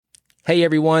Hey,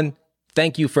 everyone.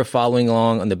 Thank you for following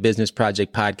along on the Business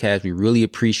Project Podcast. We really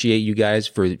appreciate you guys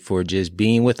for just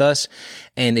being with us.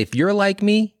 And if you're like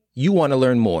me, you want to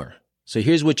learn more. So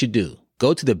here's what you do.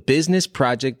 Go to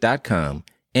thebusinessproject.com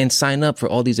and sign up for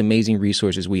all these amazing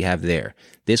resources we have there.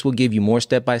 This will give you more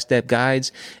step-by-step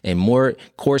guides and more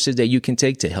courses that you can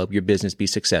take to help your business be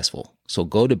successful. So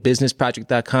go to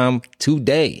businessproject.com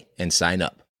today and sign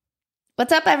up.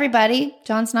 What's up, everybody?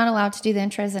 John's not allowed to do the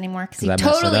intros anymore because he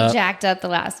totally jacked up the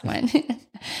last one.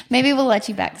 Maybe we'll let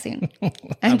you back soon.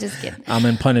 I'm just kidding. I'm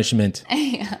in punishment.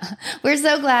 Yeah. We're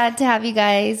so glad to have you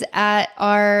guys at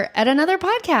another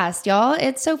podcast, y'all.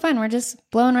 It's so fun. We're just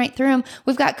blowing right through them.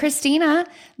 We've got Christina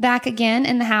back again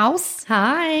in the house.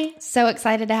 Hi. So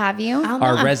excited to have you.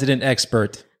 Our resident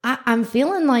expert. I'm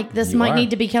feeling like this might need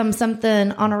to become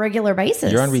something on a regular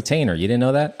basis. You're on retainer. You didn't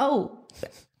know that? Oh.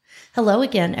 Hello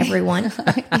again, everyone.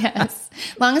 Yes.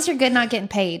 As long as you're good not getting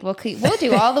paid, we'll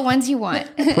do all the ones you want.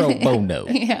 Pro bono.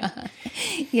 Yeah.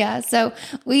 Yeah. So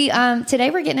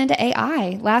today we're getting into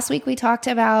AI. Last week we talked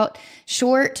about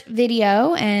short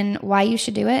video and why you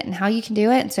should do it and how you can do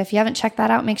it. And so if you haven't checked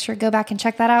that out, make sure to go back and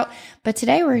check that out. But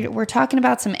today we're talking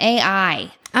about some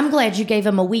AI. I'm glad you gave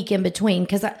them a week in between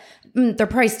because they're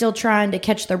probably still trying to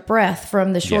catch their breath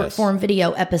from the short form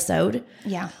video episode.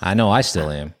 Yeah. I know I still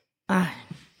am.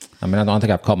 I don't think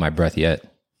I've caught my breath yet.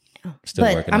 Still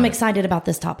but working I'm on excited about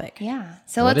this topic. Yeah.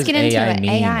 So let's get into it. Mean?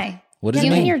 AI. What does it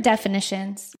Give mean? me your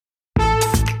definitions.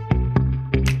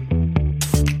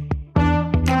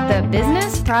 The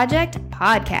Business Project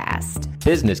Podcast.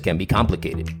 Business can be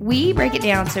complicated. We break it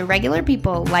down so regular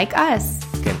people like us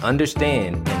can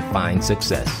understand and find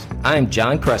success. I'm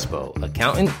John Crespo,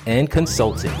 accountant and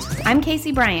consultant. I'm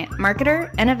Casey Bryant,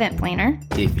 marketer and event planner.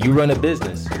 If you run a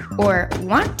business or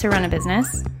want to run a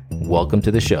business, welcome to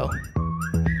the show.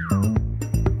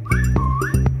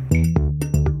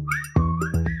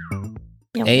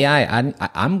 AI,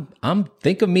 I'm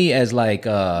think of me as like,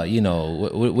 what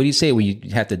do you say when you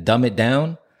have to dumb it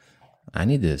down? I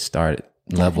need to start at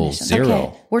level 0.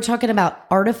 Okay. We're talking about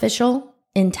artificial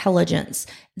intelligence.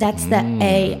 That's the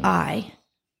AI.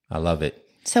 I love it.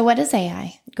 So what is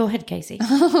AI? Go ahead, Casey.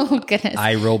 Oh, goodness.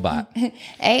 iRobot.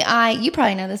 AI, you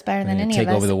probably know this better than any of us. Take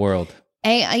over the world.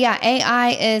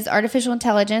 AI is artificial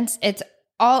intelligence. It's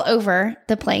all over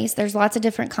the place. There's lots of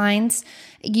different kinds.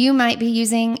 You might be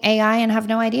using AI and have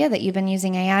no idea that you've been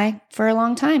using AI for a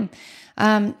long time.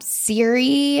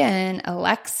 Siri and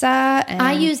Alexa. And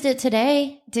I used it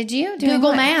today. Did you?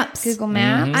 Google Maps. Google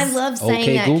Maps. Mm-hmm. I love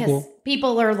saying that because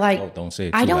people are like, don't say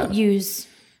it I don't use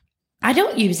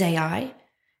AI.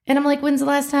 And I'm like, when's the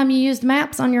last time you used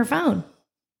Maps on your phone?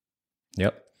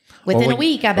 Yep. Within a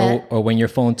week, I bet. Or when your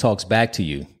phone talks back to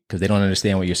you because they don't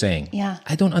understand what you're saying. Yeah.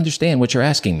 I don't understand what you're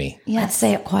asking me. Yeah. Let's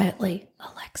say it quietly.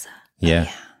 Alexa. Yeah. Oh,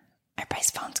 yeah.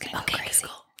 Everybody's phone's going to go crazy.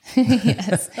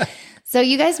 Yes. So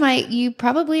you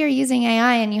probably are using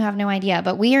AI and you have no idea,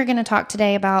 but we are going to talk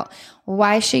today about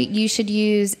why you should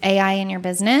use AI in your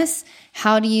business,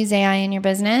 how to use AI in your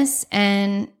business,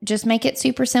 and just make it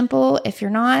super simple. If you're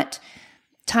not,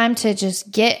 time to just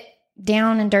get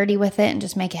down and dirty with it and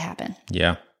just make it happen.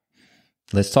 Yeah.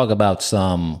 Let's talk about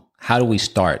how do we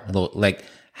start? Like,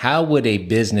 how would a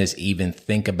business even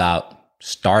think about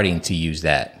starting to use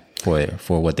that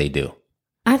for what they do?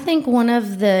 I think one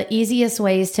of the easiest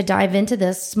ways to dive into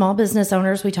this, small business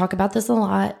owners, we talk about this a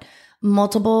lot,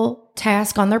 multiple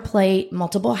tasks on their plate,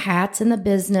 multiple hats in the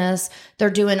business.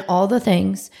 They're doing all the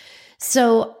things.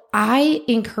 So I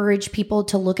encourage people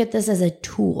to look at this as a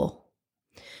tool.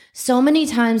 So many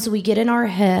times we get in our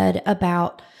head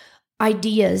about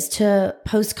ideas to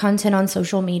post content on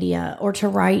social media or to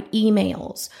write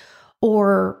emails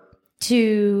or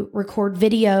to record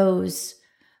videos,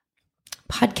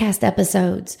 podcast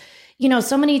episodes.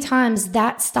 So many times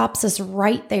that stops us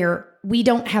right there. We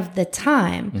don't have the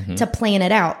time to plan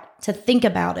it out, to think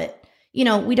about it.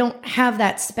 We don't have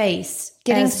that space.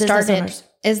 Getting started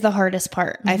is the hardest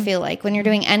part. I feel like when you're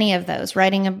doing any of those,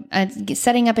 writing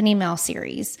setting up an email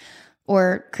series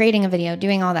or creating a video,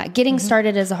 doing all that, getting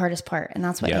started is the hardest part. And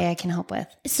that's what AI can help with.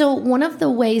 So one of the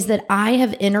ways that I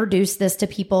have introduced this to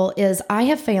people is I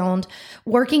have found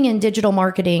working in digital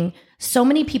marketing, so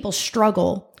many people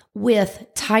struggle with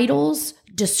titles,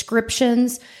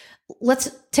 descriptions.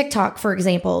 TikTok, for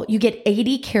example, you get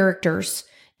 80 characters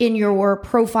in your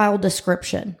profile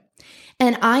description.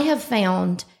 And I have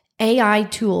found AI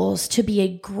tools to be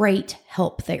a great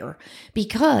help there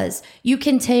because you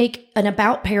can take an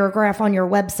about paragraph on your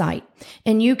website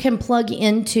and you can plug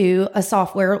into a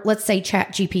software, let's say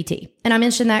ChatGPT. And I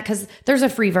mention that because there's a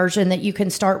free version that you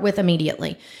can start with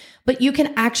immediately, but you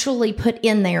can actually put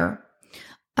in there,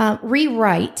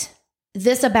 rewrite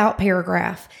this about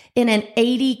paragraph in an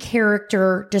 80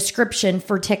 character description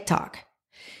for TikTok.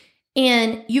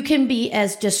 And you can be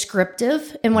as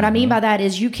descriptive. And what I mean by that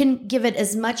is you can give it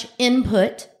as much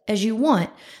input as you want.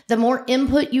 The more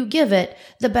input you give it,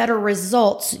 the better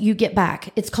results you get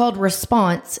back. It's called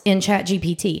response in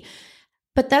ChatGPT.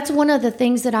 But that's one of the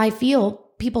things that I feel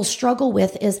people struggle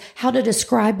with is how to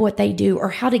describe what they do or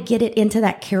how to get it into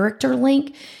that character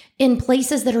link in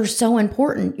places that are so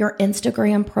important. Your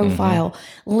Instagram profile,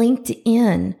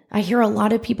 LinkedIn. I hear a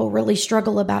lot of people really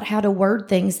struggle about how to word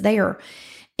things there.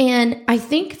 And I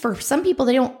think for some people,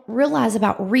 they don't realize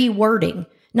about rewording,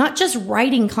 not just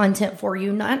writing content for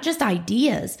you, not just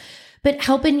ideas, but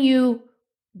helping you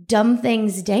dumb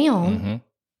things down.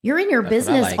 You're in your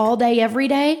business all day, every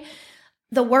day.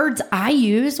 The words I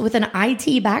use with an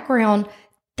IT background,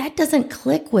 that doesn't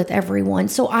click with everyone.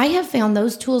 So I have found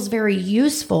those tools very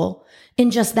useful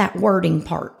in just that wording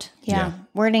part. Yeah.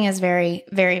 Wording is very,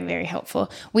 very, very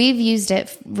helpful. We've used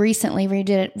it recently. We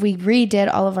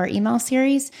redid all of our email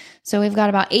series. So we've got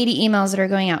about 80 emails that are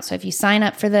going out. So if you sign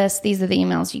up for this, these are the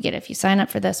emails you get. If you sign up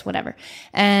for this, whatever.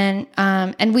 And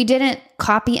we didn't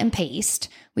copy and paste.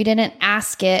 We didn't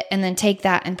ask it and then take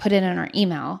that and put it in our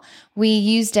email. We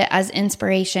used it as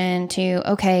inspiration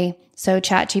to, okay, so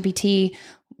ChatGPT,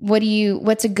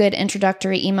 what's a good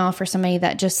introductory email for somebody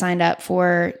that just signed up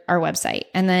for our website?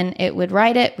 And then it would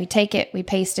write it, we take it, we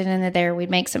paste it into there, we'd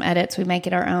make some edits, we make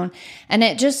it our own. And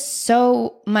it just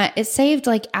it saved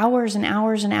like hours and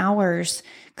hours and hours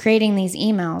creating these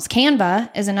emails. Canva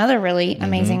is another really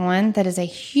amazing one that is a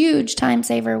huge time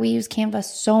saver. We use Canva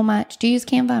so much. Do you use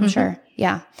Canva? I'm sure.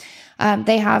 Yeah.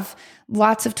 They have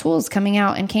lots of tools coming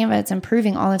out in Canva. It's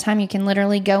improving all the time. You can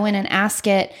literally go in and ask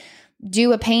it,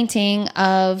 do a painting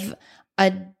of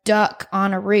a duck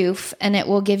on a roof, and it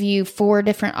will give you 4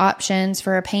 different options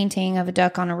for a painting of a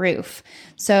duck on a roof.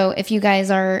 So if you guys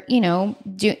are,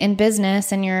 in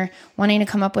business and you're wanting to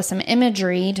come up with some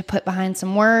imagery to put behind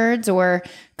some words or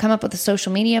come up with a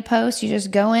social media post, you just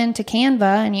go into Canva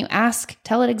and you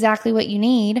tell it exactly what you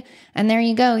need. And there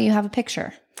you go. You have a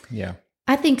picture. Yeah.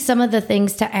 I think some of the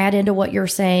things to add into what you're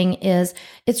saying is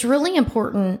it's really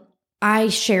important. I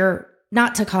share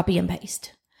not to copy and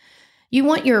paste. You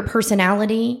want your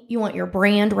personality, you want your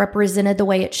brand represented the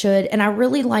way it should. And I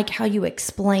really like how you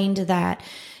explained that.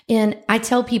 And I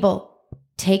tell people,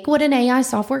 take what an AI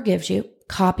software gives you,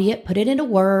 copy it, put it into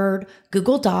Word,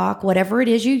 Google Doc, whatever it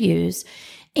is you use,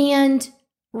 and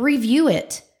review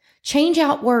it. Change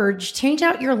out words, change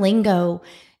out your lingo,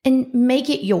 and make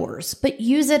it yours. But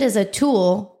use it as a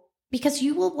tool because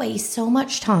you will waste so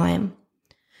much time.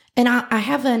 And I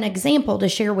have an example to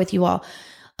share with you all.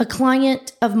 A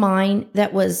client of mine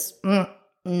that was,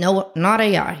 no, not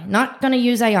AI, not going to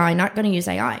use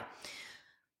AI,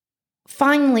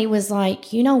 finally was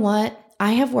like, you know what?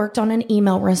 I have worked on an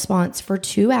email response for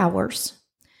 2 hours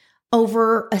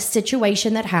over a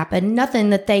situation that happened, nothing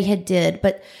that they had did,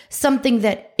 but something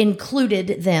that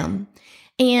included them.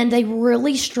 And they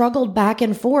really struggled back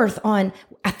and forth on,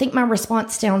 I think my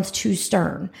response sounds too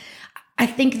stern. I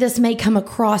think this may come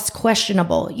across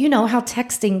questionable. You know how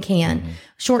texting can,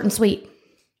 short and sweet.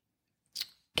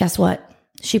 Guess what?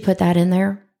 She put that in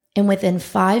there. And within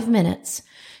 5 minutes,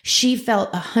 she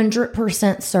felt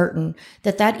 100% certain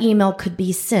that that email could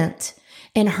be sent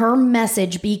and her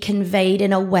message be conveyed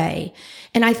in a way.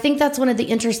 And I think that's one of the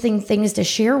interesting things to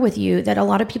share with you that a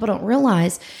lot of people don't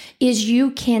realize is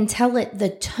you can tell it the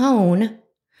tone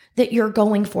that you're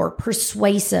going for,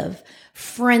 persuasive,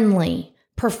 friendly,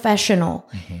 professional.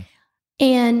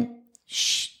 And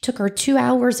she took her 2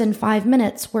 hours and 5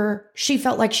 minutes where she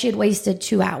felt like she had wasted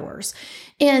 2 hours.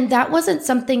 And that wasn't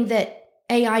something that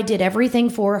AI did everything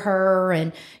for her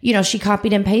and, she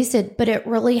copied and pasted, but it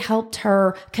really helped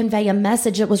her convey a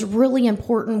message that was really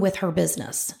important with her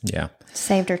business. Yeah.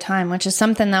 Saved her time, which is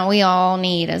something that we all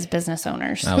need as business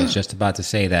owners. I was just about to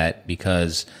say that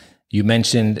because you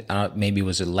mentioned, maybe it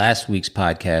was last week's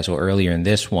podcast or earlier in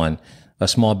this one, a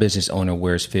small business owner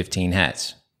wears 15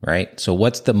 hats, right? So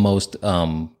what's the most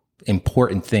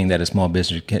important thing that a small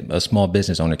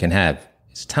business owner can have?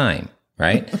 It's time,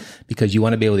 right? Because you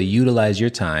want to be able to utilize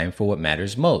your time for what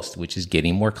matters most, which is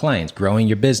getting more clients, growing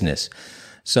your business.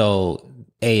 So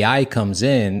AI comes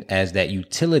in as that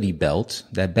utility belt,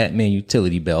 that Batman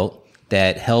utility belt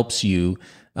that helps you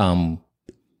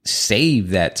save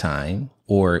that time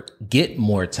or get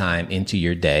more time into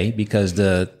your day because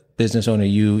the business owner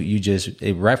you just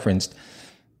referenced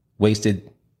wasted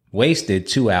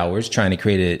 2 hours trying to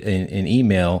create an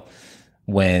email.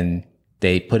 When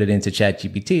they put it into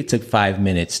ChatGPT, it took 5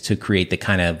 minutes to create the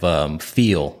kind of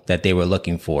feel that they were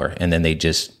looking for, and then they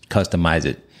just customize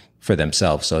it for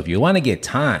themselves. So if you want to get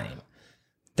time,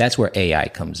 that's where AI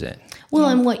comes in. Well,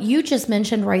 and what you just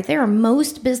mentioned right there,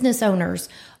 most business owners,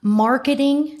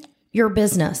 marketing your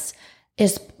business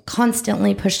is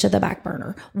constantly pushed to the back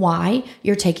burner. Why?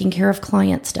 You're taking care of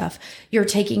client stuff. You're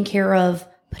taking care of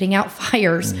putting out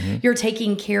fires. You're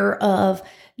taking care of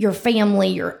your family.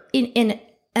 You're in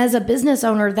as a business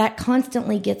owner, that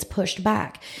constantly gets pushed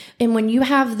back. And when you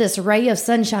have this ray of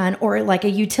sunshine or like a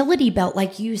utility belt,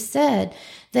 like you said,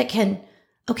 that can,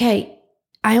 okay,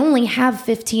 I only have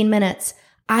 15 minutes.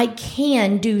 I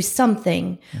can do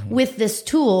something with this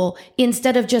tool.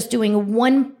 Instead of just doing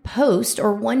one post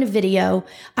or one video,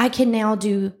 I can now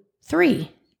do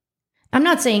 3. I'm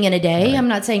not saying in a day. Right. I'm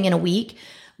not saying in a week,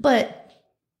 but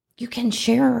you can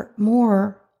share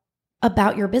more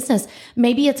about your business.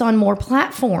 Maybe it's on more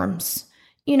platforms,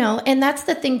 and that's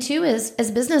the thing too, is as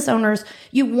business owners,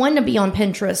 you want to be on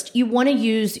Pinterest. You want to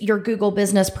use your Google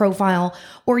business profile,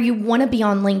 or you want to be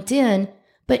on LinkedIn,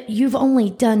 but you've only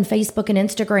done Facebook and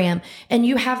Instagram, and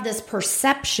you have this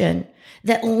perception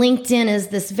that LinkedIn is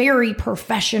this very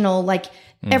professional, like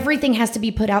everything has to be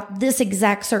put out this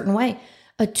exact certain way.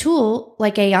 A tool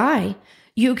like AI,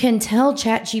 you can tell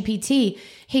ChatGPT,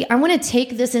 hey, I want to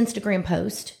take this Instagram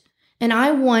post and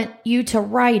I want you to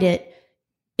write it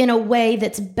in a way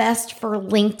that's best for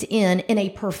LinkedIn in a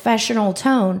professional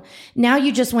tone. Now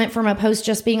you just went from a post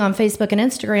just being on Facebook and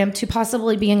Instagram to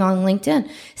possibly being on LinkedIn.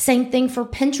 Same thing for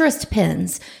Pinterest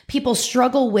pins. People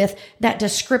struggle with that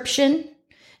description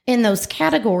in those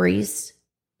categories.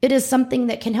 It is something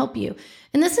that can help you.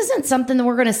 And this isn't something that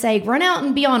we're going to say, run out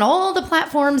and be on all the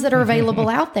platforms that are available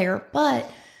out there.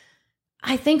 But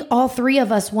I think all 3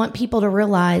 of us want people to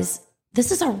realize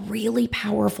this is a really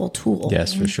powerful tool.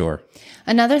 Yes, for sure.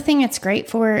 Another thing it's great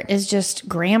for is just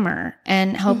grammar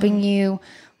and helping you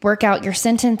work out your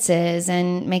sentences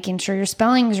and making sure your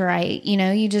spelling's right.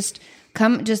 You just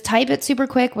type it super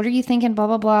quick. What are you thinking? Blah,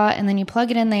 blah, blah. And then you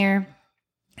plug it in there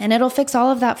and it'll fix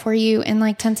all of that for you in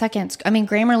like 10 seconds. I mean,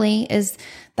 Grammarly is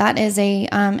a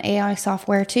AI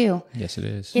software too. Yes, it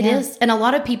is. It is. And a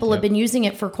lot of people have been using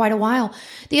it for quite a while.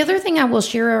 The other thing I will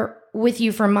share with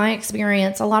you from my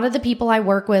experience, a lot of the people I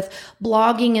work with,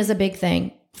 blogging is a big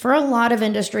thing for a lot of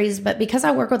industries, but because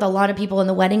I work with a lot of people in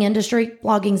the wedding industry,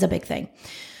 blogging is a big thing.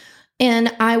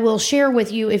 And I will share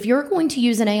with you, if you're going to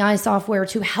use an AI software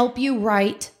to help you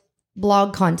write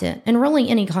blog content and really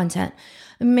any content,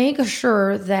 make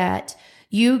sure that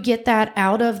you get that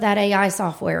out of that AI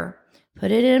software,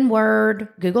 put it in Word,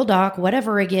 Google Doc,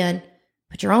 whatever again,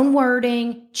 put your own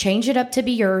wording, change it up to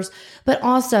be yours, but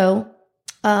also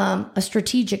a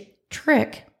strategic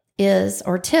trick is,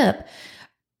 or tip,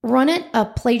 run a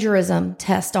plagiarism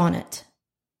test on it.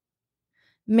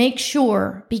 Make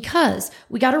sure, because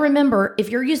we got to remember, if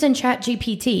you're using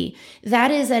ChatGPT, that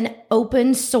is an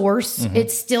open source.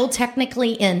 It's still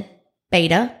technically in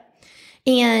beta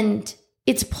and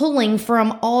it's pulling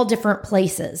from all different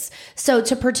places. So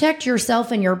to protect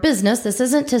yourself and your business, this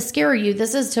isn't to scare you.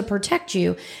 This is to protect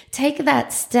you. Take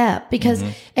that step, because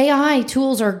AI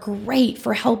tools are great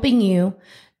for helping you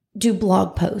do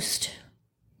blog post.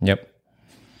 Yep.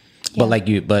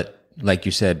 Yeah. But like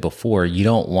you said before, you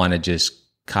don't want to just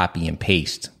copy and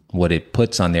paste what it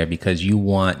puts on there, because you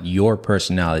want your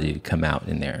personality to come out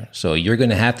in there. So you're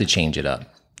going to have to change it up.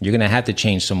 You're going to have to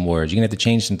change some words. You're going to have to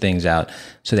change some things out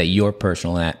so that your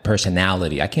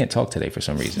personality, I can't talk today for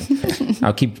some reason.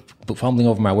 I'll keep fumbling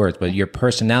over my words, but your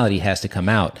personality has to come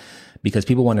out, because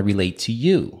people want to relate to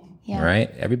you,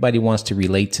 right? Everybody wants to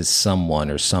relate to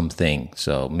someone or something.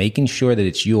 So making sure that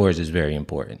it's yours is very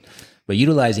important, but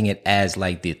utilizing it as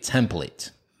like the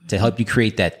template to help you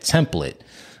create that template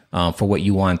for what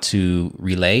you want to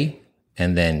relay,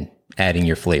 and then adding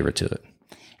your flavor to it.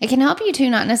 It can help you too,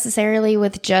 not necessarily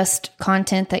with just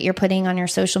content that you're putting on your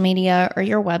social media or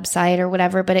your website or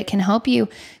whatever, but it can help you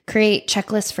create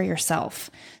checklists for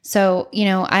yourself. So,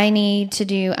 I'm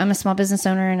a small business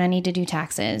owner and I need to do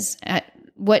taxes.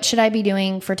 What should I be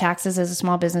doing for taxes as a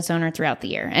small business owner throughout the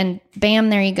year? And bam,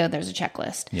 there you go. There's a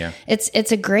checklist. Yeah.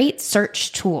 It's a great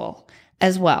search tool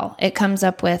as well. It comes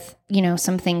up with,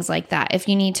 some things like that. If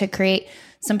you need to create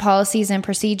some policies and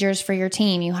procedures for your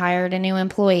team, you hired a new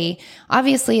employee,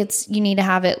 obviously you need to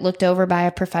have it looked over by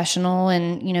a professional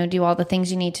and, do all the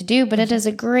things you need to do, but it is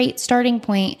a great starting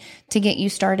point to get you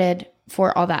started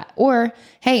for all that. Or,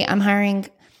 hey, I'm hiring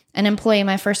an employee,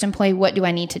 my first employee, what do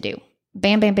I need to do?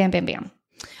 Bam, bam, bam, bam, bam.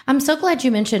 I'm so glad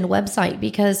you mentioned website,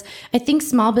 because I think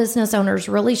small business owners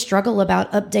really struggle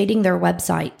about updating their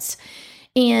websites.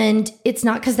 And it's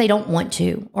not because they don't want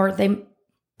to, or they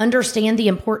understand the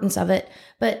importance of it,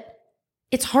 but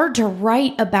it's hard to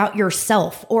write about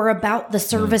yourself or about the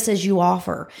services you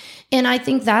offer. And I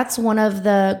think that's one of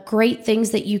the great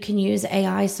things that you can use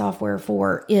AI software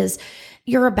for is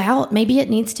maybe it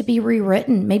needs to be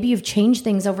rewritten. Maybe you've changed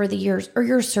things over the years or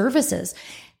your services.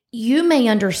 You may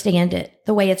understand it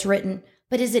the way it's written,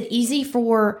 but is it easy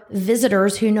for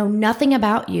visitors who know nothing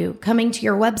about you coming to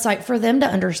your website for them to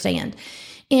understand?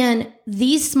 And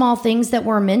these small things that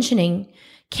we're mentioning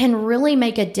can really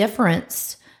make a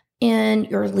difference in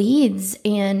your leads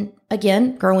and,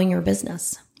 again, growing your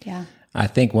business. Yeah. I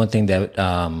think one thing that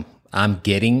I'm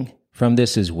getting from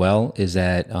this as well is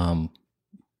that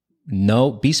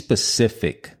be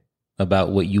specific about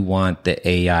what you want the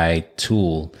AI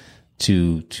tool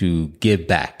to give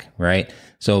back, right?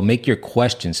 So make your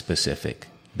question specific.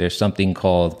 There's something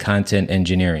called content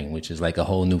engineering, which is like a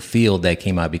whole new field that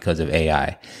came out because of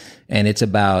AI. And it's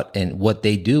about, and what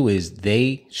they do is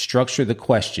they structure the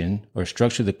question or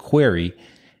structure the query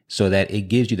so that it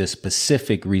gives you the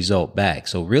specific result back.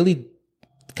 So really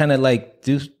kind of like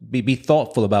be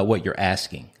thoughtful about what you're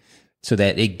asking so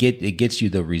that it gets you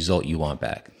the result you want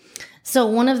back. So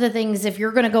one of the things, if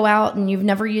you're going to go out and you've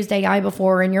never used AI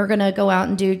before and you're going to go out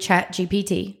and do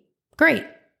ChatGPT, great,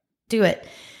 do it.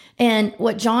 And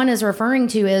what John is referring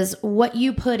to is what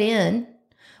you put in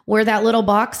where that little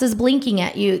box is blinking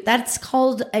at you. That's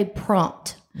called a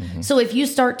prompt. Mm-hmm. So if you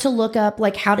start to look up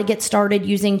like how to get started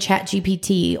using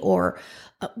ChatGPT or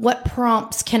what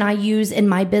prompts can I use in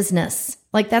my business?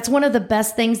 Like that's one of the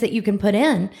best things that you can put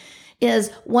in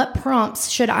is what prompts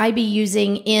should I be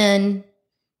using in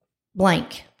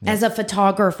blank as a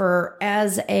photographer,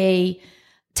 as a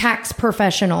tax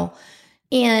professional,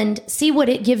 and see what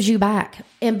it gives you back.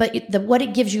 What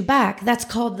it gives you back, that's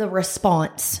called the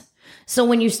response. So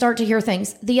when you start to hear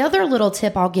things, the other little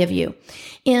tip I'll give you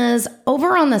is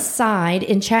over on the side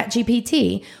in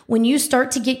ChatGPT, when you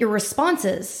start to get your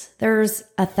responses, there's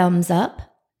a thumbs up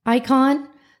icon,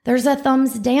 there's a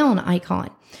thumbs down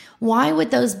icon. Why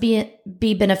would those be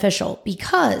beneficial?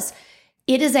 Because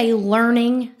it is a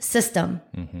learning system.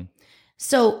 Mm-hmm.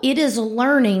 So it is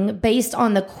learning based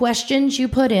on the questions you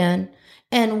put in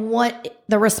and what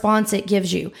the response it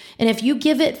gives you. And if you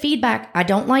give it feedback, I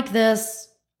don't like this,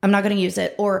 I'm not going to use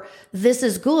it, or this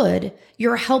is good,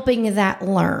 you're helping that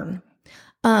learn.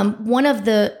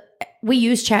 We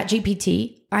use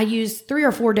ChatGPT. I use 3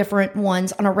 or 4 different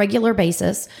ones on a regular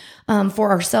basis for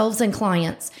ourselves and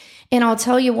clients. And I'll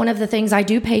tell you, one of the things I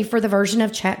do pay for the version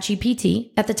of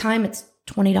ChatGPT. At the time, it's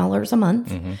 $20 a month,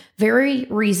 mm-hmm. Very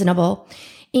reasonable.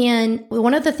 And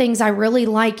one of the things I really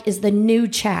like is the new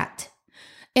chat.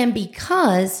 And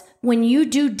because when you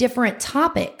do different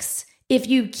topics, if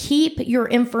you keep your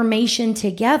information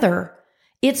together,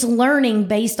 it's learning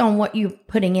based on what you're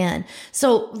putting in.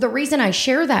 So the reason I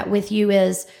share that with you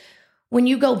is when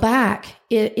you go back,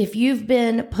 if you've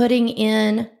been putting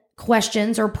in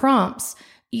questions or prompts,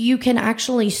 you can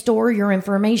actually store your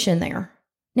information there.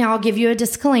 Now, I'll give you a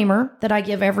disclaimer that I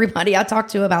give everybody I talk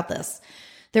to about this.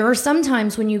 There are some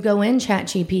times when you go in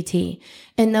ChatGPT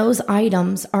and those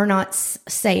items are not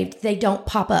saved. They don't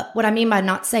pop up. What I mean by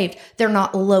not saved, they're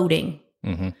not loading.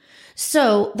 Mm-hmm.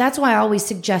 So that's why I always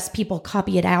suggest people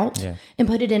copy it out and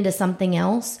put it into something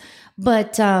else.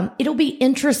 But it'll be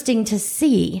interesting to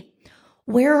see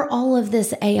where all of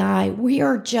this AI,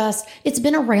 it's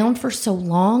been around for so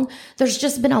long. There's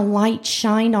just been a light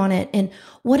shined on it. And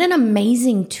what an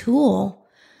amazing tool,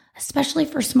 especially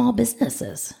for small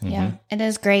businesses. Mm-hmm. Yeah, it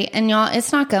is great. And y'all,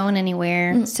 it's not going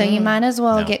anywhere. Mm-hmm. So you might as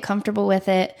well get comfortable with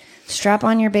it. Strap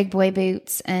on your big boy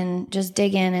boots and just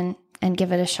dig in and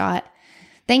give it a shot.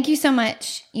 Thank you so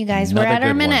much, you guys. We're at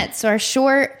our minutes, our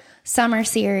short summer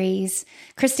series.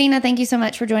 Christina, thank you so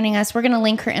much for joining us. We're going to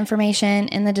link her information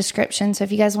in the description. So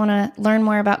if you guys want to learn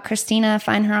more about Christina,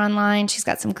 find her online. She's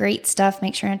got some great stuff.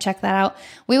 Make sure and check that out.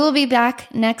 We will be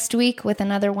back next week with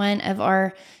another one of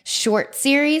our short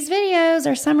series videos,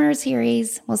 our summer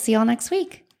series. We'll see y'all next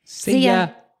week. See ya.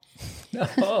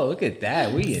 Oh, look at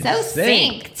that. We so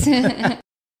synced.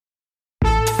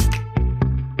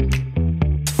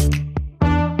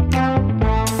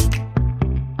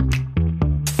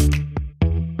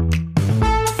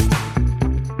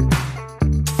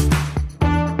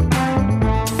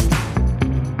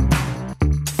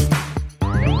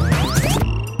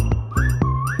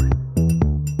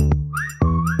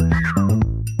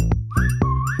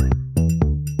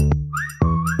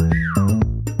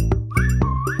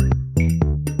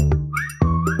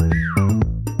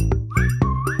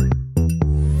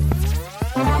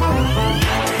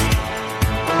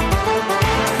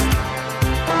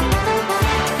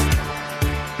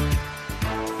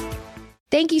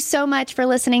 Thank you so much for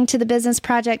listening to the Business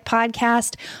Project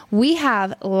Podcast. We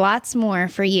have lots more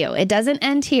for you. It doesn't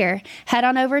end here. Head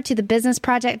on over to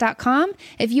thebusinessproject.com.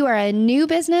 If you are a new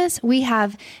business, we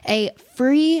have a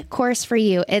free course for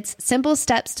you. It's simple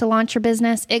steps to launch your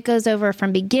business. It goes over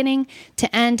from beginning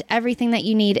to end everything that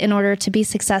you need in order to be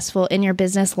successful in your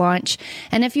business launch.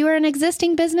 And if you are an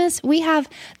existing business, we have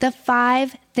the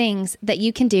 5 things that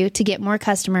you can do to get more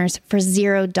customers for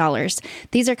 $0.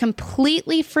 These are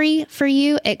completely free for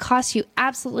you. It costs you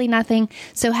absolutely nothing.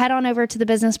 So head on over to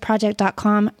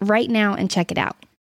thebusinessproject.com right now and check it out.